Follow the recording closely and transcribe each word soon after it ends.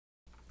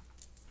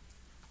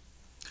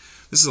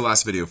This is the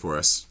last video for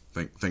us.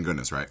 Thank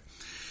goodness, right?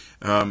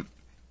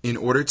 In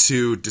order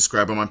to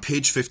describe, I'm on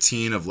page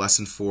 15 of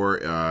lesson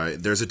 4.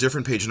 There's a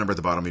different page number at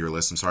the bottom of your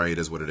list. I'm sorry, it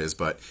is what it is,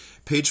 but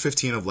page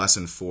 15 of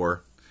lesson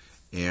 4,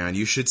 and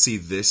you should see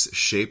this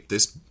shape,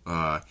 this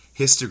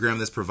histogram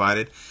that's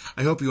provided.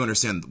 I hope you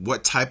understand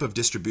what type of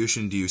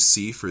distribution do you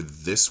see for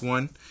this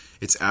one.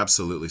 It's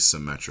absolutely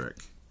symmetric.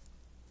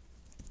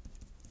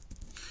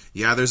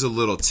 Yeah, there's a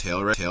little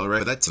tail right,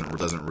 but that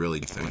doesn't really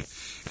do anything.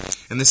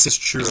 And this is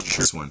true of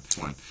this one.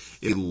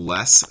 It's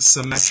less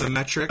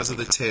symmetric because of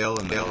the tail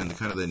and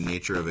kind of the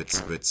nature of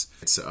its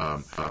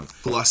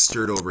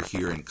clustered over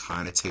here and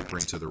kind of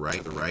tapering to the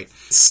right.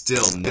 It's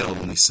still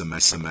only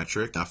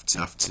symmetric enough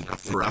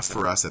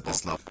for us at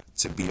this level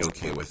to be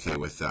okay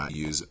with that.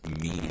 Use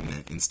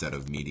mean instead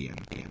of median.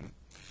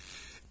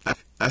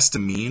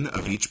 Estimate mean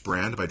of each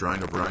brand by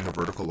drawing a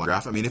vertical line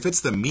graph. I mean, if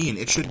it's the mean,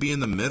 it should be in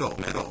the middle.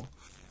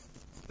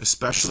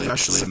 Especially if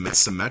it's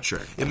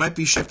symmetric. It might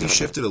be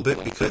shifted a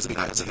bit because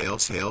that tail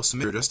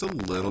symmetry just a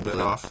little bit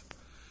off.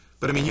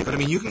 But I mean, you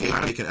can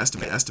make an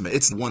estimate.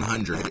 It's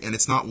 100, and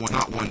it's not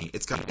 1.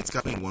 It's got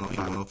to be 105,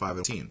 105,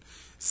 18.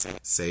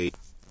 Say,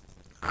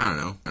 I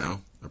don't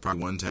know, or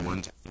probably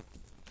 110.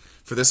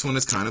 For this one,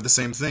 it's kind of the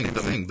same thing.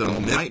 The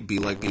might be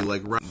like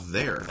right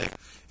there.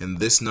 And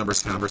this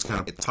number's kind of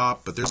at the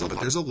top, but there's a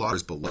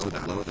lot below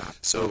that.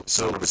 So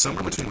somewhere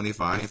between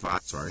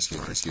 25. Sorry,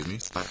 excuse me.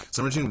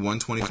 Somewhere between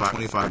 125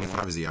 and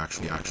 25 is the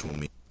actual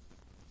mean.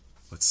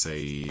 Let's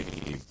say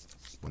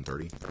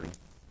 130.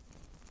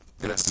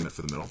 Good estimate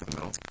for the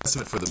middle.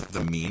 Estimate for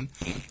the mean.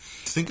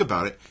 Think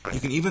about it. You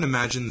can even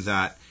imagine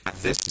that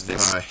this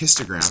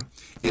histogram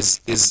is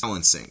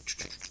balancing.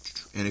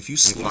 And if you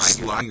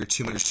slide your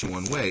two fingers to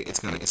one way, it's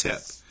going to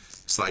tip.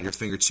 Slide your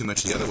finger too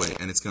much the other way,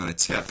 and it's going to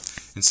tip.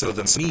 And so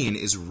the mean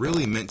is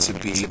really meant to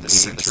be the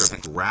center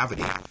of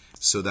gravity,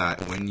 so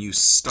that when you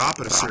stop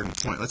at a certain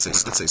point, let's say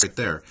right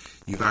there,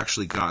 you've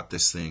actually got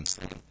this thing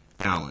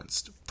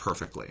balanced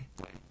perfectly.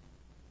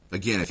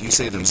 Again, if you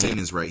say the mean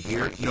is right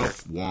here, nope,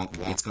 wonk,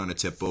 it's going to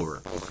tip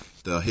over.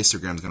 The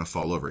histogram is going to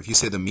fall over. If you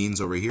say the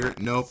mean's over here,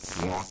 nope,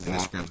 wonk, the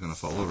histogram is going to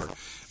fall over.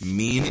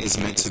 Mean is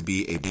meant to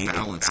be a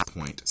balance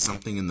point,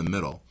 something in the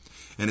middle.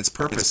 And its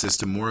purpose is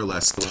to more or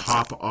less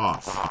top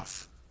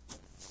off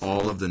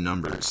all of the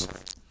numbers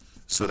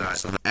so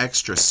that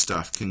extra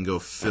stuff can go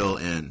fill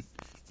in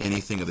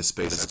anything of the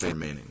space that's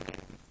remaining.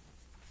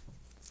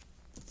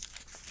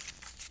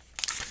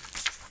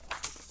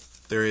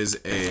 There is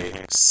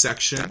a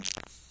section.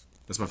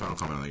 That's my final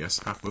comment, I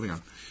guess. Moving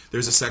on.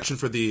 There's a section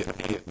for the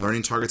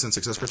learning targets and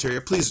success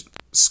criteria. Please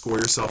score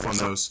yourself on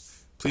those.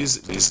 Please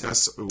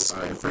discuss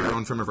for your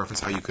own frame of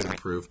reference how you could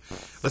improve.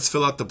 Let's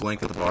fill out the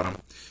blank at the bottom.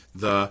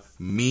 The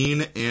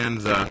mean and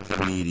the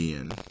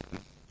median.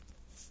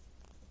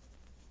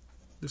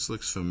 This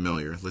looks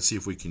familiar. Let's see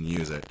if we can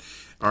use it.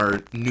 Our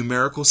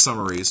numerical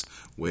summaries.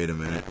 Wait a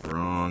minute.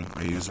 Wrong.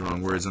 I used the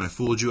wrong words and I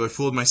fooled you. I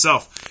fooled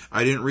myself.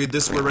 I didn't read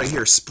this word right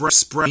here.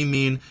 Spread. We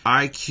mean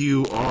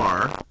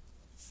IQR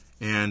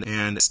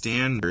and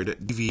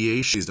standard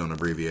deviation. Please don't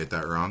abbreviate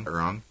that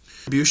wrong.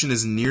 Distribution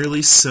is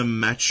nearly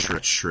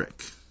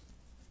symmetric.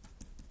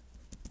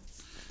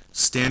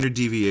 Standard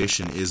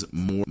deviation is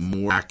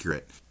more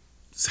accurate.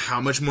 How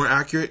much more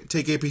accurate?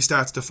 Take AP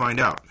Stats to find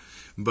out.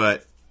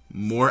 But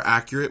more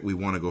accurate, we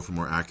want to go for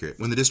more accurate.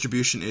 When the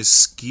distribution is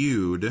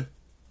skewed,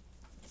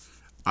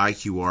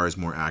 IQR is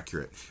more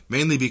accurate.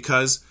 Mainly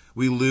because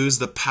we lose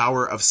the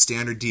power of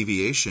standard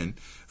deviation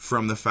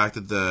from the fact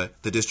that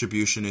the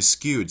distribution is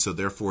skewed, so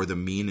therefore the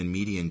mean and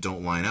median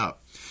don't line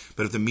up.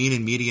 But if the mean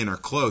and median are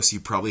close, you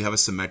probably have a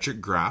symmetric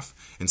graph.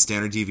 And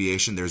standard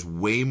deviation, there's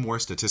way more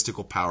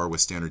statistical power with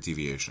standard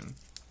deviation.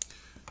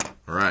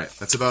 All right,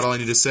 that's about all I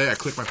need to say. I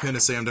click my pen to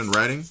say I'm done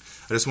writing.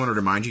 I just want to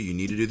remind you, you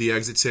need to do the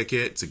exit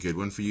ticket. It's a good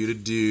one for you to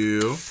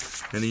do.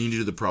 And then you need to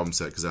do the problem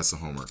set, because that's the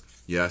homework.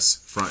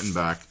 Yes, front and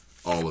back,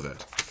 all of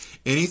it.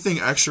 Anything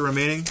extra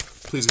remaining,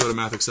 please go to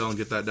Math Excel and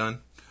get that done.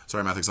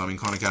 Sorry, Math Excel, I mean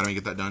Khan Academy,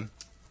 get that done.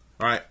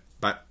 All right,